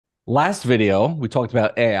Last video, we talked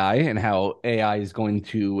about AI and how AI is going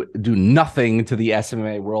to do nothing to the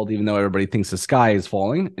SMMA world, even though everybody thinks the sky is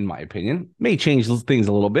falling, in my opinion. May change things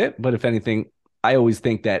a little bit, but if anything, I always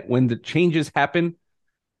think that when the changes happen,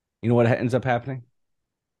 you know what ends up happening?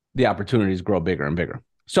 The opportunities grow bigger and bigger.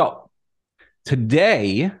 So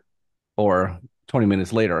today, or 20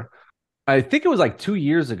 minutes later, I think it was like 2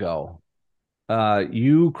 years ago,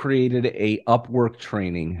 you created a Upwork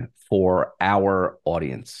training for our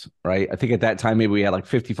audience, right? I think at that time, maybe we had like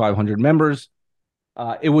 5,500 members.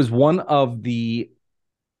 It was one of the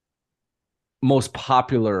most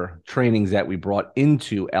popular trainings that we brought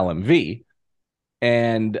into LMV.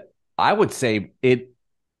 And I would say it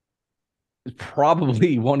is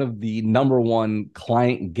probably one of the number one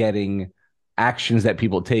client getting actions that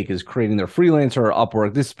people take is creating their freelancer or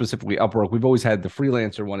Upwork. This is specifically Upwork. We've always had the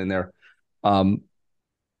freelancer one in there.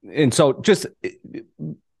 And so just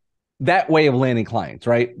that way of landing clients,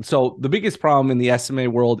 right? So the biggest problem in the SMA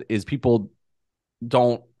world is people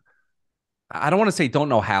don't, I don't want to say don't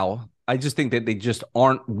know how. I just think that they just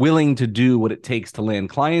aren't willing to do what it takes to land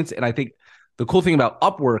clients. And I think the cool thing about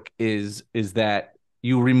Upwork is that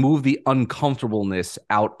you remove the uncomfortableness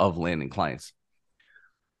out of landing clients.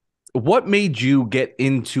 What made you get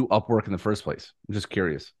into Upwork in the first place? I'm just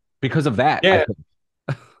curious. Because of that, Yeah.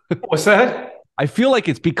 What's that? I feel like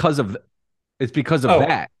it's because of Oh,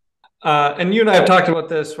 that. and you and I have talked about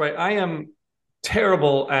this, right? I am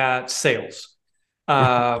terrible at sales.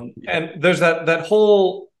 Yeah. And there's that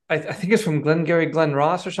whole, I think it's from Glenn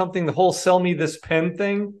Ross or something, the whole sell me this pen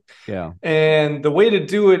thing. Yeah. And the way to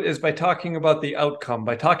do it is by talking about the outcome,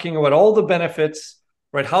 by talking about all the benefits,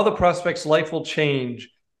 right? How the prospect's life will change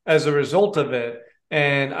as a result of it.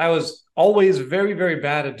 And I was always very, very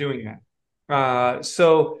bad at doing that.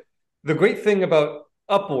 So the great thing about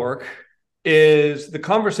Upwork is the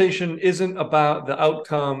conversation isn't about the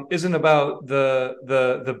outcome, isn't about the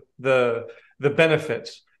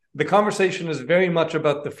benefits. The conversation is very much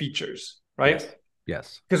about the features, Yes. right?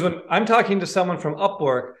 Yes. Because when I'm talking to someone from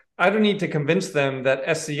Upwork, I don't need to convince them that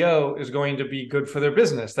SEO is going to be good for their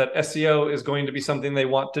business, that SEO is going to be something they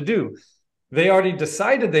want to do. They already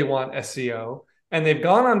decided they want SEO, and they've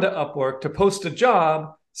gone onto Upwork to post a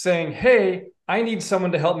job saying, hey, I need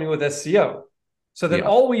someone to help me with SEO. So then Yeah.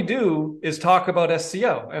 all we do is talk about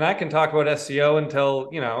SEO. And I can talk about SEO until,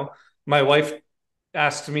 my wife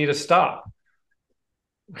asks me to stop.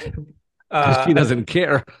 Because she And doesn't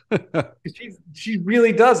care. she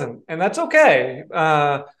really doesn't. And that's okay.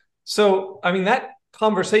 So, I mean, that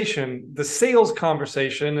conversation, the sales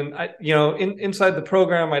conversation, and inside the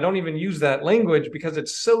program, I don't even use that language because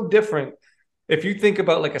it's so different. If you think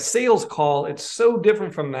about like a sales call, it's so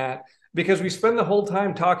different from that because we spend the whole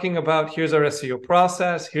time talking about here's our SEO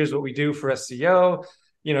process, here's what we do for SEO,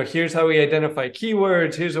 here's how we identify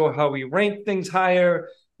keywords, here's how we rank things higher.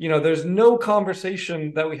 There's no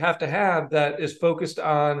conversation that we have to have that is focused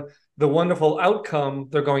on the wonderful outcome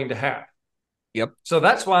they're going to have. Yep. So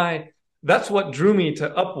that's what drew me to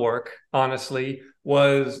Upwork, honestly,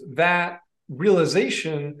 was that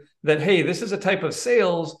realization that, hey, this is a type of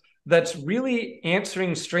sales that's really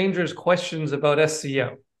answering strangers' questions about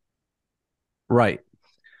SEO. Right.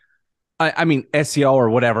 I mean, SEO or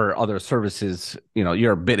whatever other services,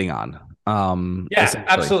 you're bidding on. Yeah, Essentially.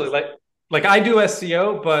 absolutely. Like I do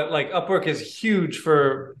SEO, but like Upwork is huge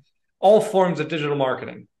for all forms of digital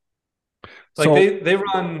marketing. Like So, they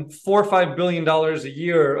run $4 or $5 billion a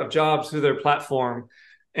year of jobs through their platform,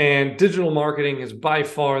 and digital marketing is by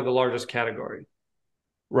far the largest category.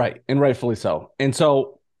 right. And rightfully so. And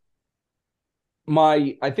so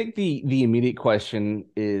I think the immediate question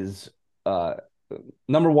is, uh,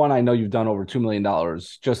 number one, I know you've done over $2 million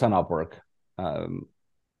just on Upwork, um,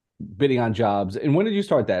 bidding on jobs. And when did you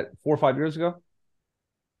start that? 4 or 5 years ago?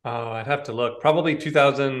 I'd have to look. Probably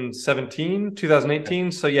 2017, Okay.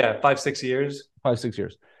 2018. So yeah, 5, 6 years. 5, 6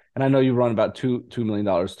 years. And I know you run about $2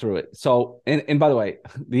 million through it. So, and by the way,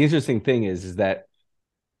 the interesting thing is that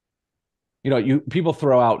people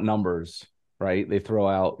throw out numbers, right? They throw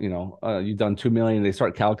out, you've done 2 million. They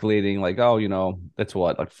start calculating like, oh, that's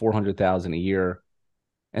what, like 400,000 a year,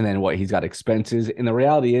 and then what he's got expenses. And the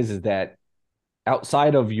reality is that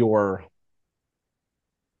outside of your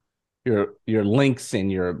links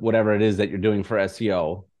and your whatever it is that you're doing for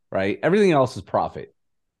SEO, right? Everything else is profit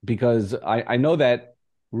because I know that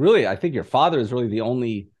really I think your father is really the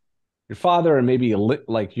only your father and maybe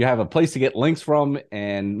like you have a place to get links from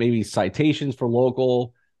and maybe citations for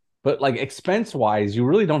local, but like expense wise, you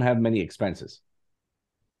really don't have many expenses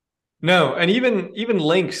No, and even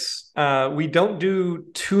links, we don't do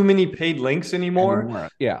too many paid links anymore. anymore.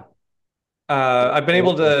 Yeah. I've been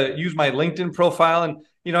able to use my LinkedIn profile, and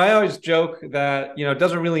I always joke that, it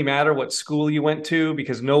doesn't really matter what school you went to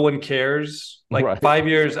because no one cares. Like Right. 5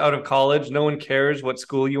 years out of college, no one cares what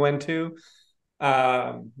school you went to.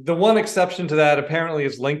 The one exception to that apparently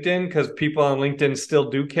is LinkedIn, because people on LinkedIn still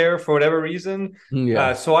do care for whatever reason.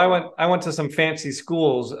 Yeah. So I went to some fancy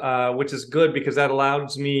schools, which is good because that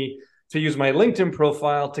allows me to use my LinkedIn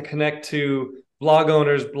profile to connect to blog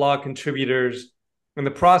owners, blog contributors. In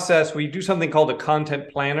the process, we do something called a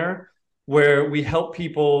content planner, where we help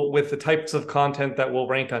people with the types of content that will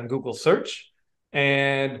rank on Google search.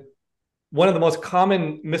 And one of the most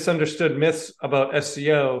common misunderstood myths about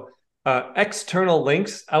SEO, external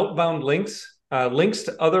links, outbound links, links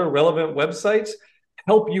to other relevant websites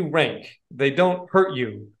help you rank. They don't hurt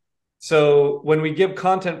you. So when we give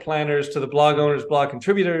content planners to the blog owners, blog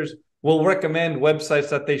contributors, we'll recommend websites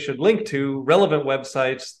that they should link to, relevant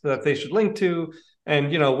websites that they should link to.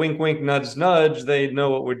 And, wink, wink, nudge, nudge, they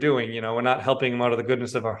know what we're doing. We're not helping them out of the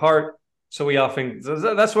goodness of our heart. So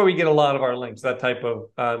that's where we get a lot of our links, that type of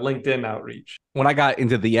LinkedIn outreach. When I got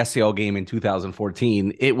into the SEO game in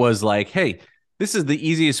 2014, it was like, hey, this is the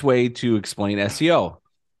easiest way to explain SEO.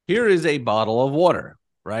 Here is a bottle of water,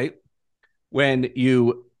 right? When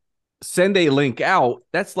you send a link out,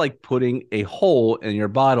 that's like putting a hole in your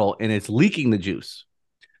bottle and it's leaking the juice.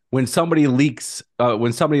 When somebody links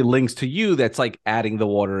to you, that's like adding the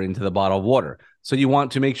water into the bottle of water. So you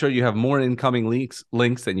want to make sure you have more incoming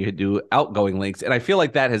links than you do outgoing links. And I feel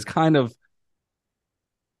like that has kind of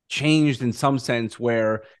changed in some sense,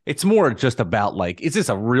 where it's more just about like, is this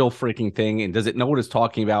a real freaking thing? And does it know what it's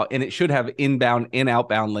talking about? And it should have inbound and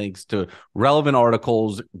outbound links to relevant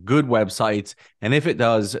articles, good websites. And if it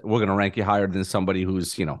does, we're going to rank you higher than somebody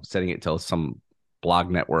who's, setting it to some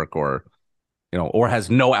blog network or has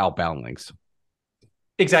no outbound links.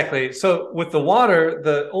 Exactly. So with the water,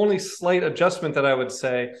 the only slight adjustment that I would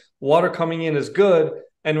say, water coming in is good.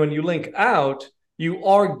 And when you link out, you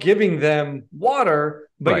are giving them water,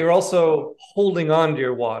 but Right. you're also holding on to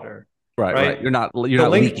your water. Right. Right. You're not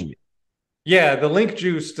leaking it. Yeah, the link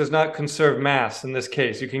juice does not conserve mass in this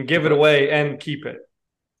case. You can give it Right. away and keep it.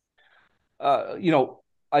 Uh, you know,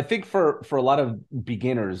 I think for a lot of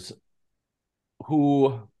beginners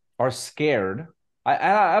who are scared,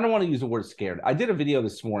 I don't want to use the word scared. I did a video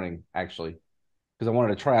this morning actually because I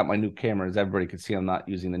wanted to try out my new camera. As everybody could see, I'm not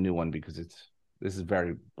using the new one because this is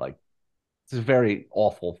very like this is very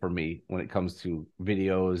awful for me when it comes to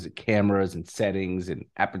videos, cameras, and settings and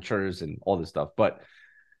apertures and all this stuff. But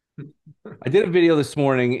I did a video this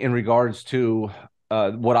morning in regards to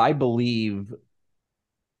what I believe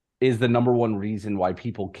is the number one reason why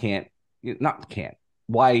people not can't,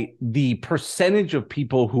 why the percentage of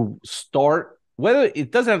people who start, whether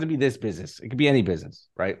it doesn't have to be this business, it could be any business,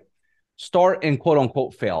 right? Start and quote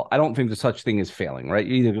unquote fail. I don't think there's such thing as failing, right?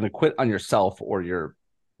 You're either going to quit on yourself or you're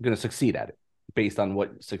going to succeed at it based on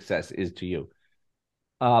what success is to you.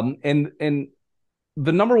 And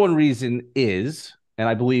the number one reason is, and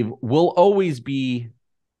I believe will always be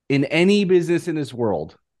in any business in this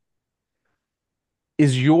world,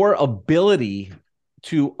 is your ability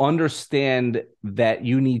to understand that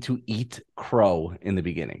you need to eat crow in the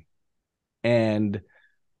beginning. And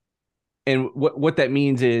what that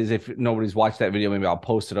means is, if nobody's watched that video, maybe I'll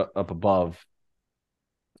post it up above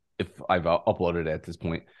if I've uploaded it at this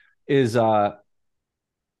point, is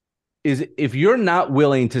if you're not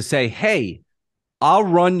willing to say, hey, I'll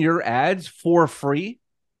run your ads for free.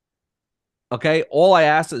 Okay. All I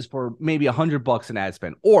ask is for maybe $100 an ad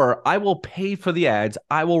spend, or I will pay for the ads.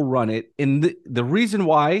 I will run it. And the reason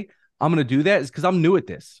why I'm going to do that is because I'm new at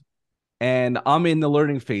this and I'm in the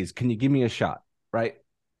learning phase. Can you give me a shot? Right.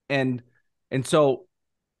 And, and so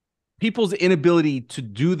people's inability to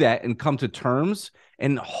do that and come to terms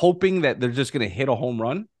and hoping that they're just going to hit a home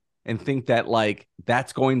run and think that like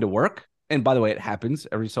that's going to work. And by the way, it happens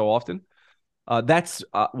every so often. That's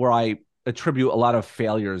where I attribute a lot of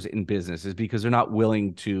failures in business, is because they're not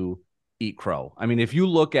willing to eat crow. I mean, if you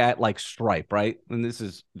look at like Stripe, right? And this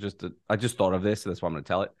is I just thought of this, so that's why I'm going to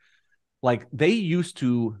tell it. Like they used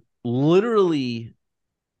to literally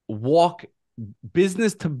walk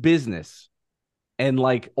business to business and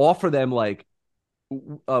like offer them like,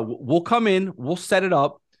 we'll come in, we'll set it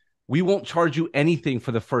up. We won't charge you anything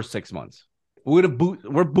for the first 6 months. We're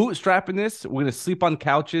bootstrapping this. We're gonna sleep on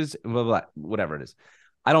couches, blah, blah, blah, whatever it is.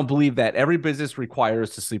 I don't believe that every business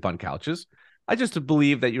requires to sleep on couches. I just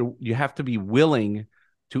believe that you have to be willing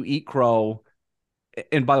to eat crow.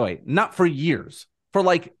 And by the way, not for years, for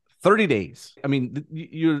like 30 days. I mean,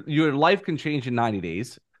 your life can change in 90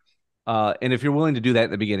 days. And if you're willing to do that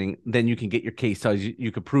at the beginning, then you can get your case studies.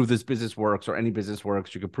 You could prove this business works or any business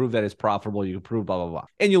works. You could prove that it's profitable. You could prove blah, blah, blah.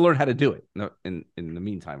 And you learn how to do it in the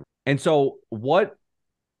meantime. And so what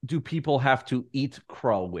do people have to eat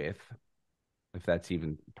crow with, if that's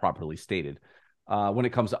even properly stated, when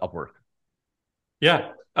it comes to Upwork?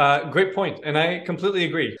 Yeah, great point. And I completely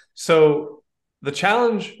agree. So the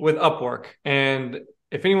challenge with Upwork, and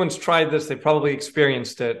if anyone's tried this, they probably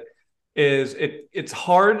experienced it, is it's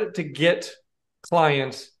hard to get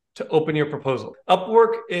clients to open your proposal.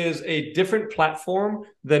 Upwork is a different platform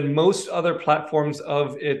than most other platforms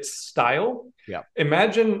of its style. Yeah.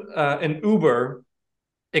 Imagine an Uber,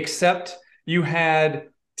 except you had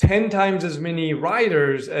 10 times as many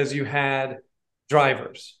riders as you had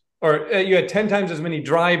drivers, or you had 10 times as many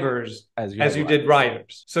drivers as you did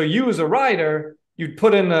riders. So you as a rider, you'd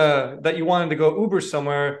put in that you wanted to go Uber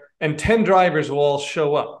somewhere, and 10 drivers will all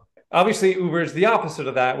show up. Obviously, Uber is the opposite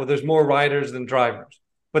of that, where there's more riders than drivers.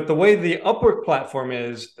 But the way the Upwork platform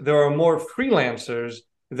is, there are more freelancers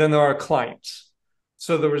than there are clients.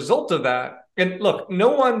 So the result of that, and look,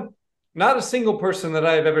 not a single person that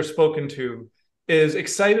I've ever spoken to is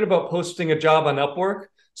excited about posting a job on Upwork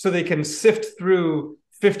so they can sift through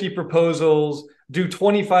 50 proposals, do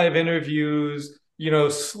 25 interviews,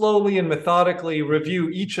 slowly and methodically review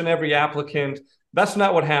each and every applicant. That's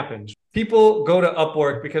not what happens. People go to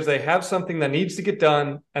Upwork because they have something that needs to get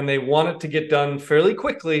done and they want it to get done fairly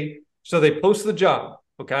quickly. So they post the job.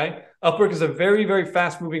 Okay. Upwork is a very, very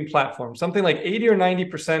fast moving platform. Something like 80 or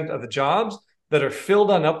 90% of the jobs that are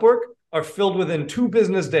filled on Upwork are filled within 2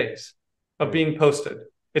 business days of being posted.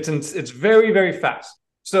 It's very, very fast.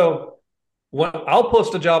 So when I'll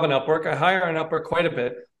post a job on Upwork, I hire on Upwork quite a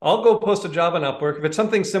bit. I'll go post a job on Upwork. If it's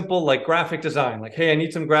something simple like graphic design, like, hey, I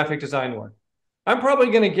need some graphic design work, I'm probably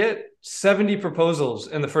going to get 70 proposals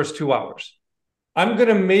in the first 2 hours. I'm going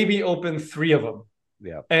to maybe open 3 of them.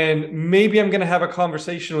 Yeah. And maybe I'm going to have a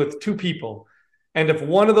conversation with 2 people. And if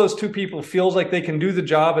one of those 2 people feels like they can do the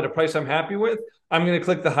job at a price I'm happy with, I'm going to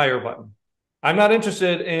click the hire button. I'm not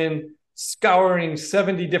interested in scouring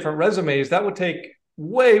 70 different resumes. That would take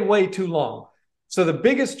way, way too long. So the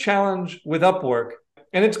biggest challenge with Upwork,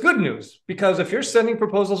 and it's good news, because if you're sending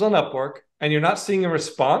proposals on Upwork and you're not seeing a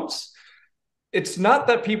response, it's not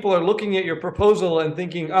that people are looking at your proposal and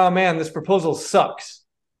thinking, oh man, this proposal sucks.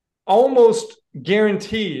 Almost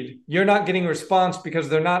guaranteed you're not getting a response because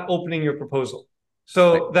they're not opening your proposal.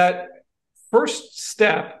 So that first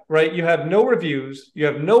step, right? You have no reviews, you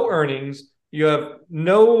have no earnings, you have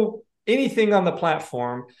no anything on the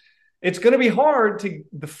platform. It's going to be hard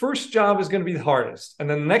the first job is going to be the hardest. And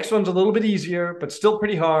then the next one's a little bit easier, but still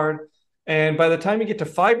pretty hard. And by the time you get to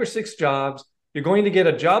 5 or 6 jobs, you're going to get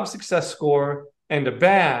a job success score and a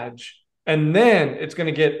badge, and then it's going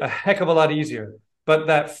to get a heck of a lot easier. But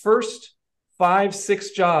that first 5,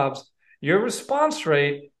 6 jobs, if your response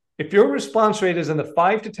rate is in the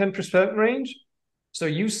 5 to 10% range, so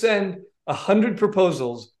you send 100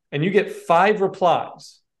 proposals and you get 5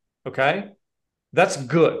 replies, okay? That's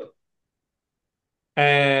good.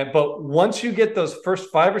 But once you get those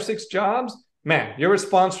first 5 or 6 jobs, man, your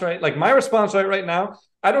response rate, like my response rate right now,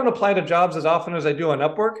 I don't apply to jobs as often as I do on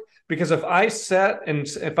Upwork, because if I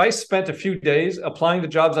spent a few days applying to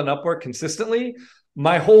jobs on Upwork consistently,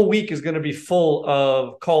 my whole week is going to be full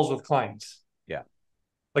of calls with clients. Yeah.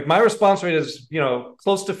 Like my response rate is,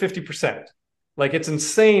 close to 50%. Like it's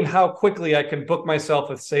insane how quickly I can book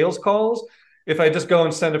myself with sales calls if I just go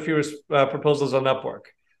and send a few proposals on Upwork.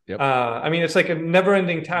 Yep. It's like a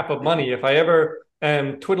never-ending tap of money. If I ever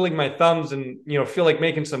am twiddling my thumbs and, feel like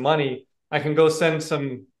making some money, I can go send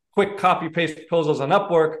some quick copy paste proposals on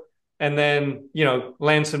Upwork and then,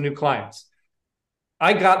 land some new clients.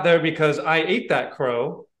 I got there because I ate that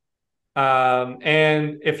crow.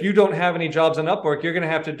 And if you don't have any jobs on Upwork, you're going to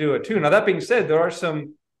have to do it too. Now, that being said, there are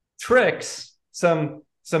some tricks, some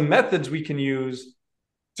methods we can use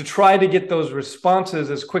to try to get those responses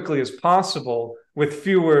as quickly as possible with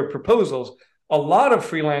fewer proposals. A lot of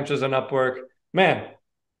freelancers on Upwork, man,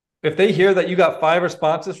 if they hear that you got 5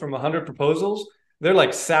 responses from 100 proposals, they're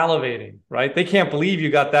like salivating, right? They can't believe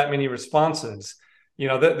you got that many responses.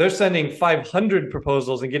 They're sending 500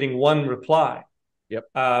 proposals and getting 1 reply. Yep.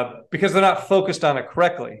 Because they're not focused on it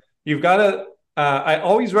correctly. You've got to, I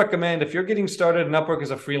always recommend, if you're getting started in Upwork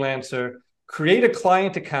as a freelancer, create a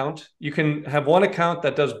client account. You can have one account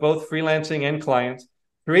that does both freelancing and clients.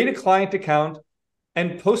 Create a client account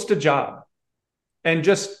and post a job and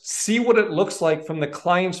just see what it looks like from the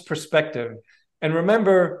client's perspective. And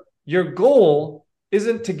remember, your goal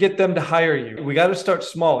isn't to get them to hire you. We got to start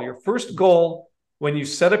small. Your first goal when you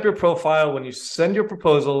set up your profile, when you send your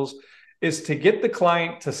proposals, is to get the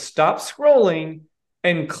client to stop scrolling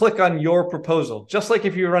and click on your proposal. Just like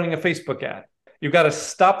if you're running a Facebook ad, you've got to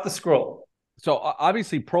stop the scroll. So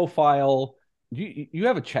obviously profile, you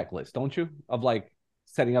have a checklist, don't you? Of like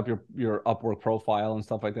setting up your Upwork profile and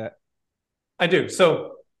stuff like that. I do.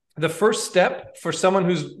 So the first step for someone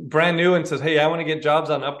who's brand new and says, hey, I want to get jobs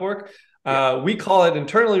on Upwork, we call it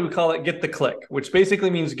internally, we call it get the click, which basically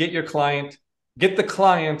means get the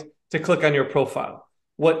client to click on your profile.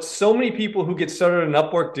 What so many people who get started in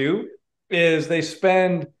Upwork do is they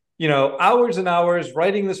spend, hours and hours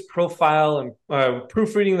writing this profile and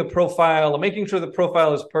proofreading the profile and making sure the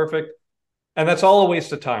profile is perfect. And that's all a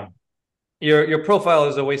waste of time. Your profile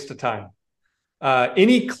is a waste of time.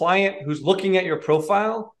 Any client who's looking at your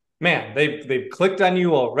profile, man, they've clicked on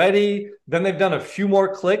you already. Then they've done a few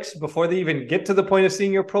more clicks before they even get to the point of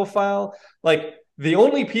seeing your profile. Like the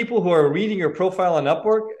only people who are reading your profile on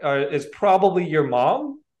Upwork is probably your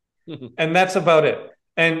mom, and that's about it.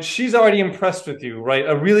 And she's already impressed with you, right?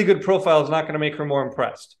 A really good profile is not going to make her more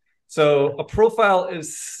impressed. So a profile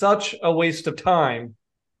is such a waste of time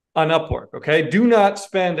on Upwork. Okay, do not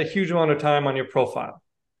spend a huge amount of time on your profile.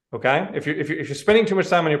 Okay, if you're spending too much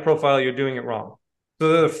time on your profile, you're doing it wrong.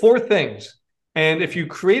 So there are 4 things, and if you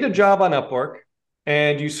create a job on Upwork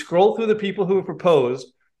and you scroll through the people who have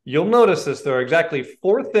proposed, you'll notice this. There are exactly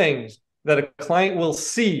 4 things that a client will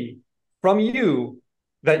see from you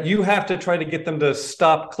that you have to try to get them to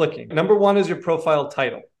stop clicking. Number 1 is your profile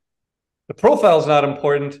title. The profile is not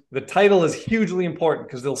important. The title is hugely important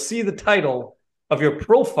because they'll see the title of your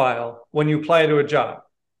profile when you apply to a job.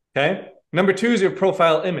 Okay. Number 2 is your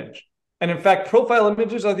profile image. And in fact, profile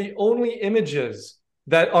images are the only images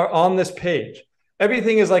that are on this page.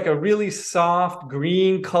 Everything is like a really soft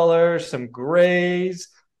green color, some grays,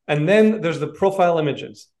 and then there's the profile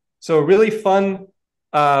images. So a really fun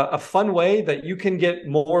way that you can get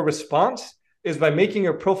more response is by making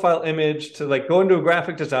your profile image to like go into a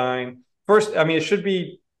graphic design. First, I mean, it should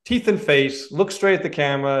be teeth and face, look straight at the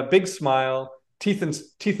camera, big smile, teeth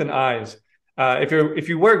and eyes. If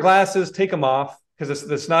you wear glasses, take them off because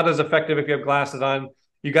it's not as effective if you have glasses on.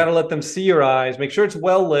 You got to let them see your eyes. Make sure it's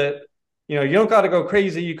well lit. You don't got to go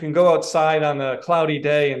crazy. You can go outside on a cloudy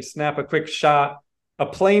day and snap a quick shot, a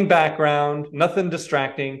plain background, nothing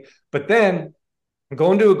distracting. But then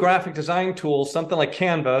go into a graphic design tool, something like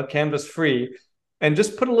Canva. Canva's free, and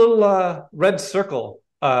just put a little red circle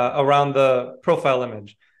around the profile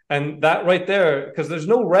image. And that right there, because there's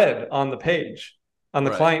no red on the page, on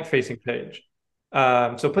the client-facing page.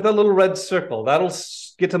 So put that little red circle. That'll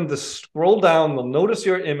get them to scroll down. They'll notice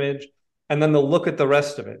your image, and then they'll look at the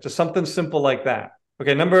rest of it. Just something simple like that.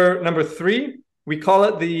 Okay, number 3, we call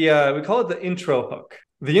it the intro hook.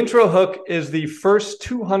 The intro hook is the first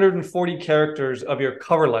 240 characters of your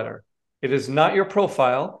cover letter. It is not your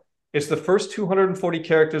profile. It's the first 240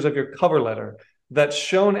 characters of your cover letter that's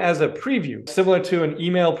shown as a preview, similar to an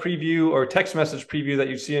email preview or text message preview that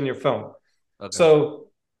you see on your phone. Okay. So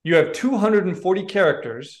you have 240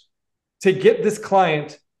 characters to get this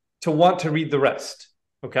client to want to read the rest,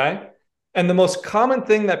 okay? And the most common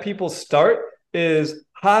thing that people start is,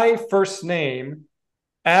 hi, first name,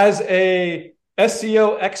 as a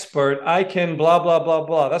SEO expert, I can blah, blah, blah,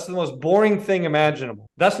 blah. That's the most boring thing imaginable.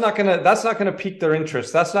 That's not gonna pique their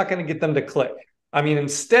interest. That's not gonna get them to click. I mean,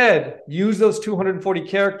 instead, use those 240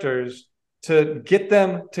 characters to get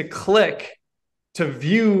them to click, to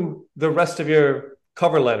view the rest of your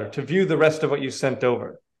cover letter, to view the rest of what you sent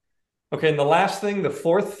over. Okay, and the last thing, the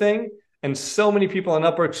 4th thing, and so many people on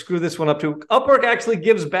Upwork screw this one up too. Upwork actually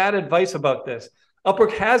gives bad advice about this.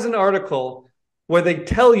 Upwork has an article where they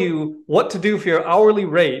tell you what to do for your hourly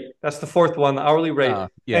rate. That's the 4th one, the hourly rate.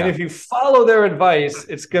 Yeah. And if you follow their advice,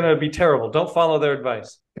 it's going to be terrible. Don't follow their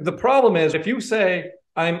advice. The problem is if you say,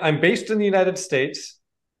 I'm based in the United States,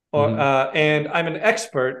 and I'm an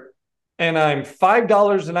expert, and I'm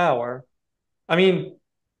 $5 an hour, I mean,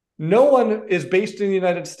 no one is based in the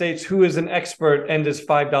United States who is an expert and is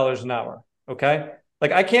 $5 an hour, okay?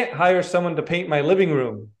 Like I can't hire someone to paint my living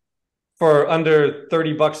room for under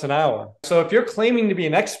 $30 an hour. So if you're claiming to be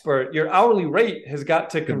an expert, your hourly rate has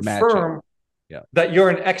got to confirm that you're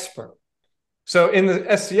an expert. So in the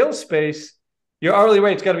SEO space, your hourly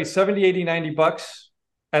rate's got to be 70, 80, $90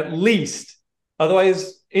 at least.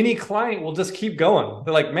 Otherwise, any client will just keep going.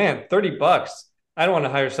 They're like, man, $30. I don't want to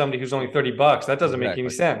hire somebody who's only $30. That doesn't make any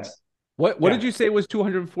sense. What did you say was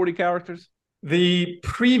 240 characters? The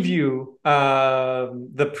preview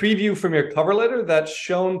from your cover letter that's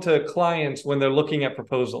shown to clients when they're looking at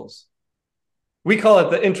proposals. We call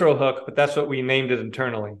it the intro hook, but that's what we named it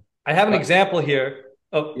internally. I have an example here.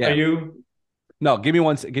 Oh, yeah. Are you? No, give me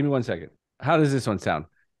one second. How does this one sound?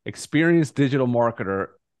 experienced digital marketer,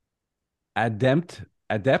 adept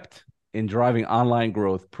in driving online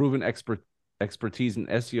growth, proven expertise in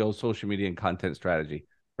SEO, social media, and content strategy,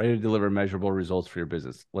 ready to deliver measurable results for your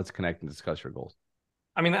business. Let's connect and discuss your goals.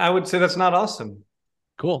 I mean, I would say that's not awesome.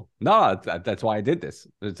 Cool. No, that's why I did this.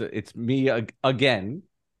 It's me again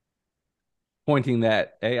pointing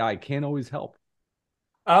that AI can't always help.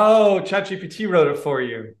 Oh, ChatGPT wrote it for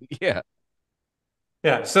you. Yeah.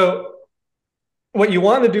 Yeah. So what you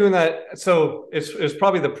want to do in that, so it's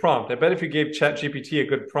probably the prompt. I bet if you gave ChatGPT a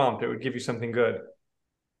good prompt, it would give you something good.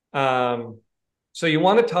 So you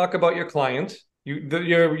want to talk about your client,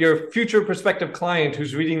 your future prospective client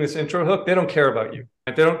who's reading this intro hook. They don't care about you.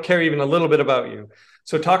 They don't care even a little bit about you.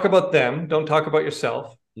 So talk about them. Don't talk about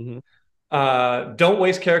yourself. Mm-hmm. Don't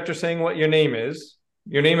waste character saying what your name is.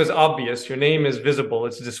 Your name is obvious. Your name is visible.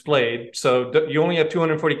 It's displayed. So you only have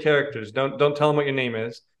 240 characters. Don't tell them what your name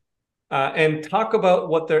is. And talk about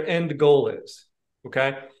what their end goal is.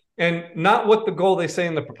 Okay. And not what the goal they say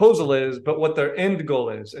in the proposal is, but what their end goal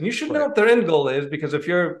is. And you should know what their end goal is, because if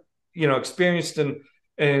you're, experienced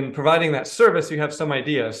in providing that service, you have some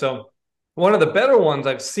idea. So one of the better ones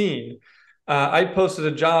I've seen, I posted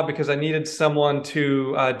a job because I needed someone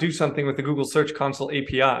to do something with the Google Search Console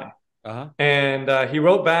API. And he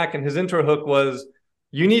wrote back, and his intro hook was,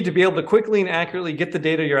 you need to be able to quickly and accurately get the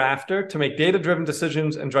data you're after to make data-driven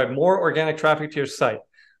decisions and drive more organic traffic to your site.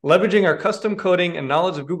 Leveraging our custom coding and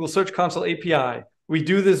knowledge of Google Search Console API, we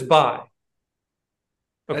do this by.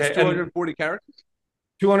 Okay, that's 240 characters?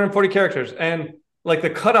 240 characters. And like the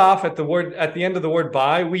cutoff at the end of the word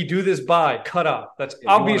by, we do this by, cutoff. That's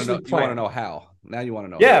obviously planned. You want to know how. Now you want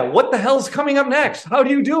to know. Yeah, what the hell's coming up next? How do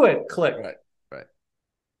you do it? Click. Right.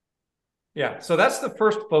 Yeah, so that's the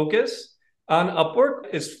first focus on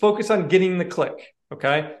Upwork, is focus on getting the click,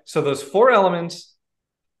 okay? So those 4 elements,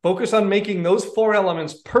 focus on making those 4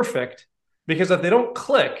 elements perfect, because if they don't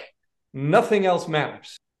click, nothing else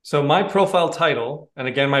matters. So my profile title, and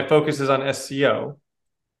again, my focus is on SEO,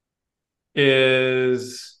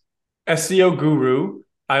 is SEO Guru.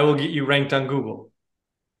 I will get you ranked on Google.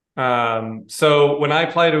 So when I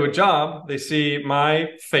apply to a job, they see my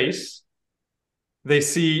face, they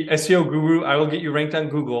see SEO Guru, I will get you ranked on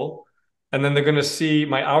Google. And then they're going to see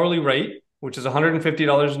my hourly rate, which is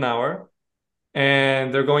 $150 an hour.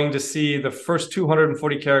 And they're going to see the first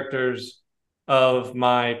 240 characters of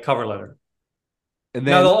my cover letter. And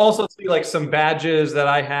then, now they'll also see like some badges that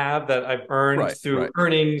I have that I've earned through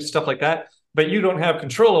earnings, stuff like that. But you don't have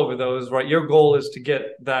control over those, right? Your goal is to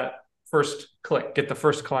get that first click, get the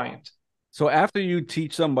first client. So after you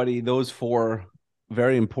teach somebody those 4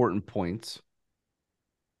 very important points,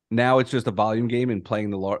 now it's just a volume game and playing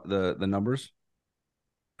the numbers?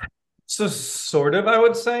 So sort of, I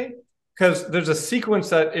would say, because there's a sequence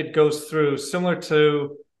that it goes through similar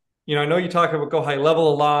to, I know you talk about GoHighLevel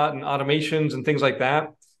a lot and automations and things like that.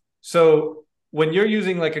 So when you're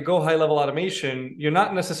using like a GoHighLevel automation, you're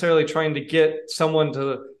not necessarily trying to get someone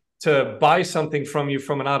to buy something from you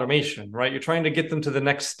from an automation, right? You're trying to get them to the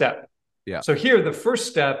next step. Yeah. So here, the first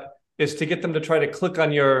step is to get them to try to click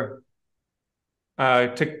on your,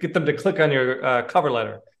 cover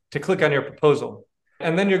letter, to click on your proposal.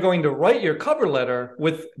 And then you're going to write your cover letter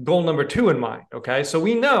with goal number 2 in mind. Okay. So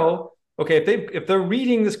we know, okay, if they're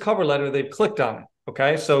reading this cover letter, they've clicked on it.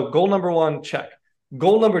 Okay. So goal number 1, check.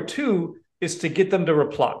 Goal number 2 is to get them to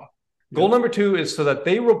reply. Goal number 2 is so that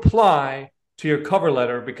they reply to your cover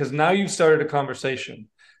letter, because now you've started a conversation.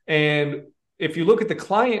 And if you look at the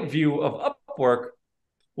client view of Upwork,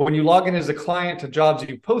 when you log in as a client to jobs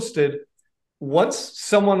you posted, once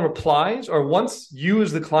someone replies, or once you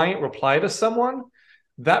as the client reply to someone,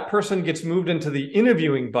 that person gets moved into the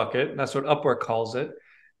interviewing bucket. That's what Upwork calls it.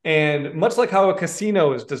 And much like how a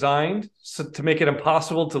casino is designed to make it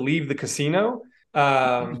impossible to leave the casino,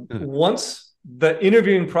 once the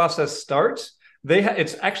interviewing process starts,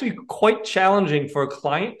 it's actually quite challenging for a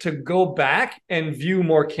client to go back and view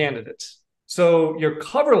more candidates. So your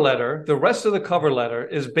cover letter, the rest of the cover letter,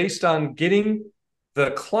 is based on getting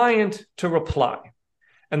the client to reply.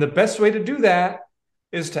 And the best way to do that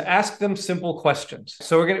is to ask them simple questions.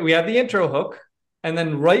 So we have the intro hook, and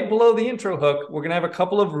then right below the intro hook, we're going to have a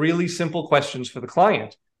couple of really simple questions for the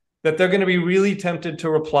client that they're going to be really tempted to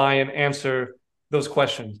reply and answer those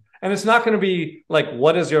questions. And it's not going to be like,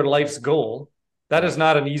 what is your life's goal? That is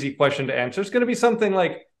not an easy question to answer. It's going to be something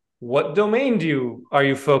like, what domain are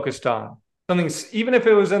you focused on? Something, even if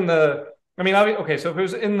it was in the, okay, so if it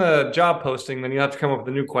was in the job posting, then you have to come up with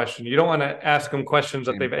a new question. You don't want to ask them questions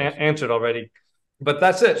that they've answered already. But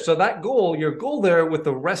that's it. So that goal, your goal there with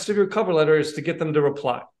the rest of your cover letter, is to get them to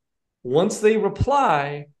reply. Once they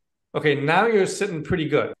reply, Okay, now you're sitting pretty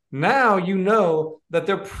good. Now you know that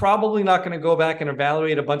they're probably not going to go back and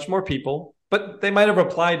evaluate a bunch more people, but they might have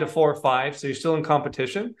replied to 4 or 5, so you're still in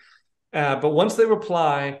competition. But once they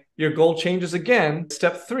reply, your goal changes again.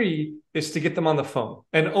 Step 3 is to get them on the phone.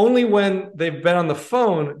 And only when they've been on the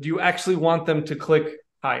phone do you actually want them to click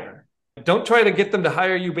hire. Don't try to get them to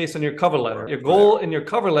hire you based on your cover letter. Your goal in your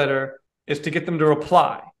cover letter is to get them to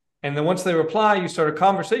reply. And then once they reply, you start a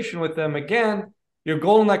conversation with them again. Your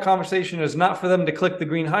goal in that conversation is not for them to click the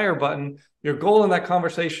green hire button. Your goal in that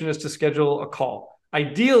conversation is to schedule a call,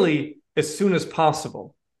 ideally as soon as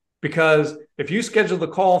possible. Because if you schedule the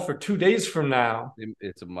call for 2 days from now,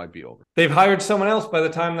 it might be over. they've hired someone else by the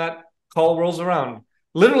time that call rolls around.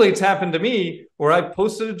 Literally, it's happened to me where I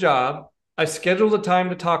posted a job, I scheduled a time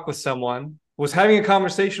to talk with someone, was having a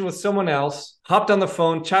conversation with someone else, hopped on the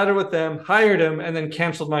phone, chatted with them, hired him, and then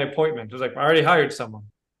canceled my appointment. It was like, I already hired someone.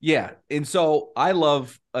 Yeah. And so I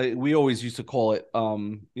love, we always used to call it,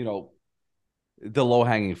 the low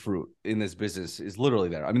hanging fruit in this business is literally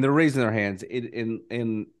there. I mean, they're raising their hands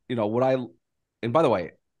and by the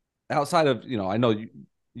way, outside of, I know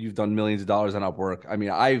you've done millions of dollars on Upwork. I mean,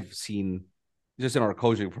 I've seen just in our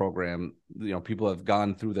coaching program, people have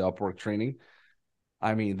gone through the Upwork training.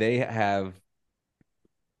 I mean, they have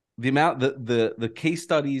the amount, the case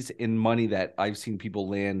studies in money that I've seen people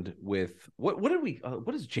land with. What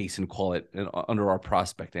does Jason call it under our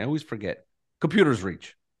prospecting? I always forget. Computers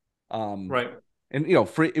reach. Right. And it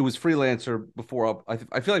was freelancer before.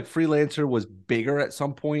 I feel like freelancer was bigger at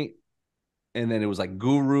some point, and then it was like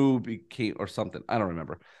Guru became or something. I don't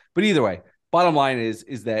remember. But either way, bottom line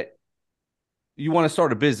is that you want to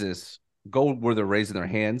start a business, go where they're raising their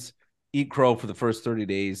hands, eat crow for the first 30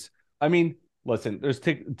 days. I mean, listen, there's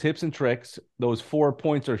tips and tricks. Those 4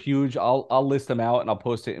 points are huge. I'll list them out and I'll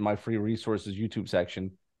post it in my free resources YouTube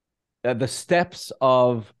section. The steps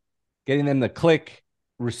of getting them to click,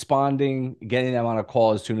 responding, getting them on a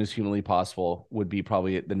call as soon as humanly possible would be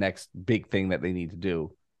probably the next big thing that they need to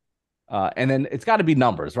do. And then it's got to be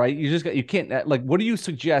numbers, right? You can't what do you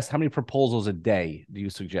suggest? How many proposals a day do you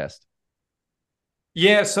suggest?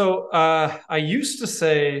 Yeah. So I used to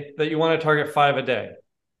say that you want to target 5 a day,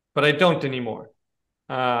 but I don't anymore.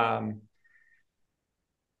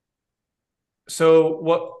 So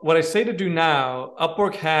what I say to do now,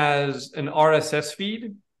 Upwork has an RSS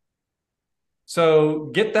feed. So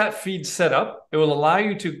get that feed set up. It will allow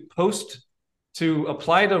you to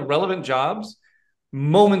apply to relevant jobs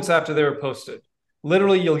moments after they were posted.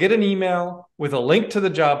 Literally, you'll get an email with a link to the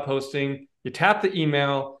job posting. You tap the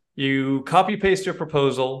email, you copy paste your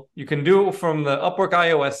proposal. You can do it from the Upwork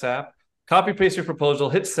iOS app, copy paste your proposal,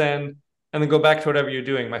 hit send, and then go back to whatever you're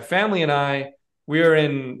doing. My family and I, we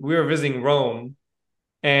were visiting Rome,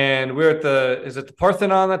 and is it the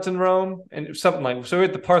Parthenon that's in Rome? And something like, so we're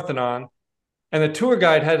at the Parthenon, and the tour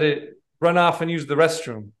guide had to run off and use the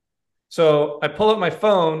restroom. So I pull up my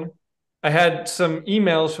phone. I had some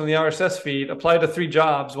emails from the RSS feed, applied to 3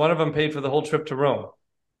 jobs. One of them paid for the whole trip to Rome.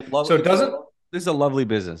 So it doesn't. This is a lovely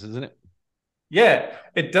business, isn't it? Yeah,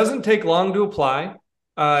 it doesn't take long to apply.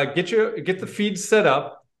 Get the feed set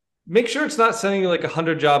up. Make sure it's not sending you like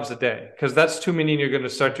 100 jobs a day, because that's too many and you're going to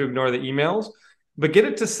start to ignore the emails. But get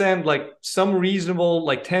it to send like some reasonable,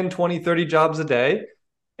 like 10, 20, 30 jobs a day.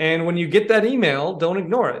 And when you get that email, don't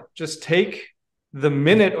ignore it. Just take the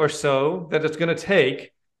minute or so that it's going to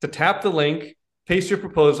take to tap the link, paste your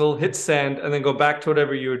proposal, hit send, and then go back to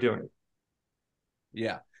whatever you were doing.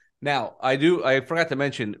 Yeah. Now, I forgot to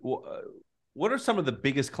mention, what are some of the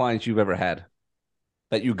biggest clients you've ever had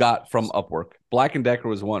that you got from Upwork? Black & Decker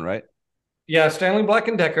was one, right? Yeah, Stanley Black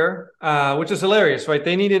 & Decker, which is hilarious, right?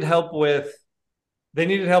 They needed help with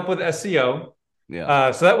SEO.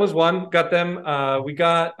 Yeah. So that was one. Got them. We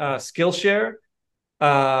got Skillshare,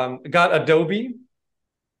 got Adobe,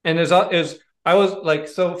 and I was like,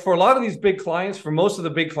 so for a lot of these big clients, for most of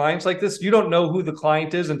the big clients like this, you don't know who the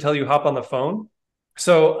client is until you hop on the phone.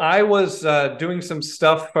 So I was doing some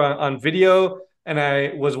stuff on video, and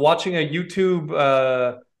I was watching a YouTube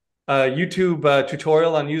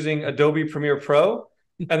tutorial on using Adobe Premiere Pro,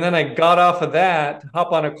 and then I got off of that,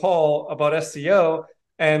 hop on a call about SEO,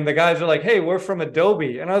 and the guys are like, "Hey, we're from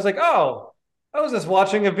Adobe," and I was like, "Oh, I was just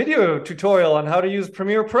watching a video tutorial on how to use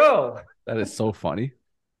Premiere Pro." That is so funny.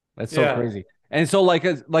 That's so crazy. And so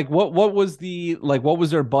what was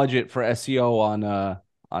their budget for SEO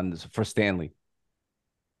for Stanley?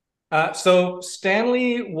 So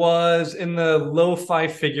Stanley was in the low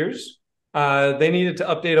 5 figures. They needed to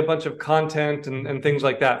update a bunch of content and things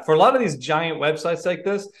like that. For a lot of these giant websites like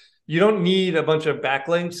this, you don't need a bunch of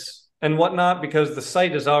backlinks and whatnot, because the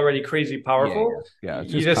site is already crazy powerful. Yeah.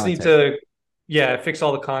 You just need to, Yeah, fix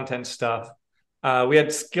all the content stuff. We had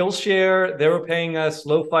Skillshare. They were paying us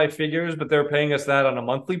low five figures, but they were paying us that on a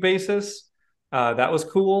monthly basis. That was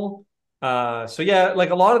cool. So yeah,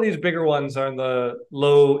 like a lot of these bigger ones are in the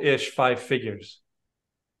low-ish five figures.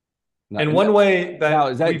 And And one way now,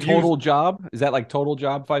 that is that we've used total job? Is that like total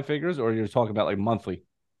job five figures, or you're talking about like monthly?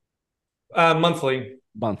 monthly.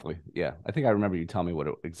 Monthly, yeah. I think I remember you telling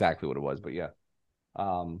me exactly what it was, but yeah.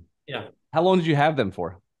 Um, Yeah. how long did you have them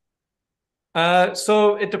for?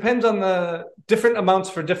 So it depends on the different amounts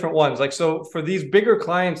for different ones. Like, so for these bigger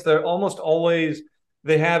clients, they're almost always,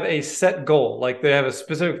 they have a set goal. Like they have a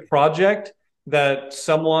specific project that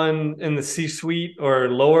someone in the C-suite or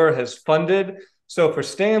lower has funded. So for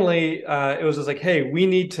Stanley, it was just like, hey, we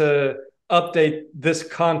need to update this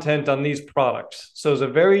content on these products. So it's a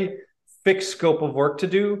very fixed scope of work to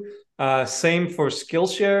do. Same for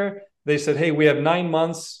Skillshare. They said, hey, we have 9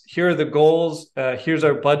 months. Here are the goals. Here's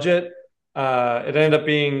our budget. It ended up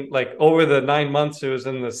being like over the 9 months, it was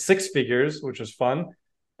in the six figures, which was fun.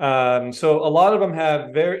 So a lot of them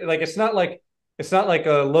have very like it's not like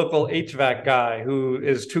a local HVAC guy who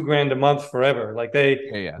is 2 grand a month forever. Like they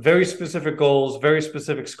Yeah, yeah, very specific goals, very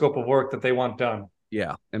specific scope of work that they want done.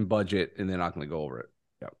 yeah. And budget, and they're not going to go over it.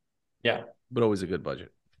 Yeah, Yeah. but always a good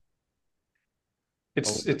budget. Oh,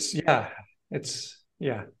 It's yeah.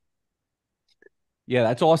 yeah,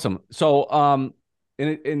 that's awesome. So,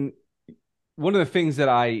 and one of the things that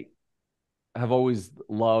I have always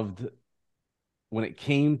loved when it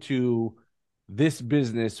came to this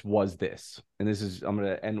business was this, and this is I'm going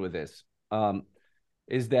to end with this.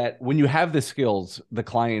 Is that when you have the skills, the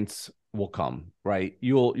clients will come, right?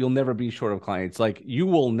 You'll never be short of clients. Like you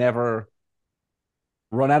will never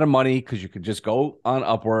run out of money because you could just go on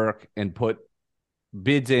Upwork and put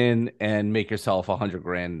bids in and make yourself 100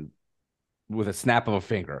 grand with a snap of a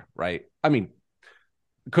finger, right? I mean,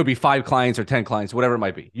 it could be 5 clients or 10 clients, whatever it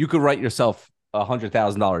might be. You could write yourself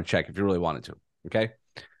 $100,000 check if you really wanted to. Okay.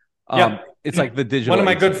 Yeah. It's like the One digital of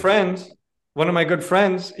my good agency. friends, one of my good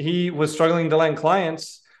friends, he was struggling to land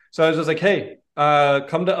clients. So I was just like, hey,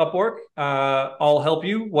 come to Upwork. I'll help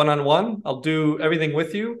you one on one. I'll do everything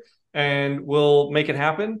with you and we'll make it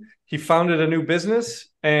happen. He founded a new business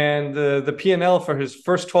and the P&L for his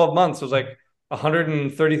first 12 months was like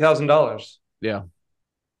 $130,000. Yeah.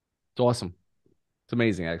 It's awesome. It's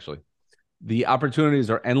amazing, actually. The opportunities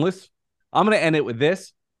are endless. I'm going to end it with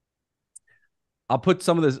this. I'll put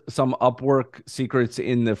some Upwork secrets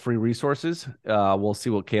in the free resources. We'll see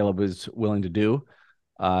what Caleb is willing to do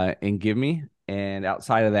and give me. And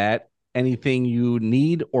outside of that, anything you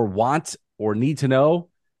need or want or need to know,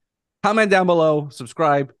 comment down below,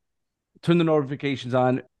 subscribe, turn the notifications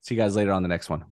on. See you guys later on the next one.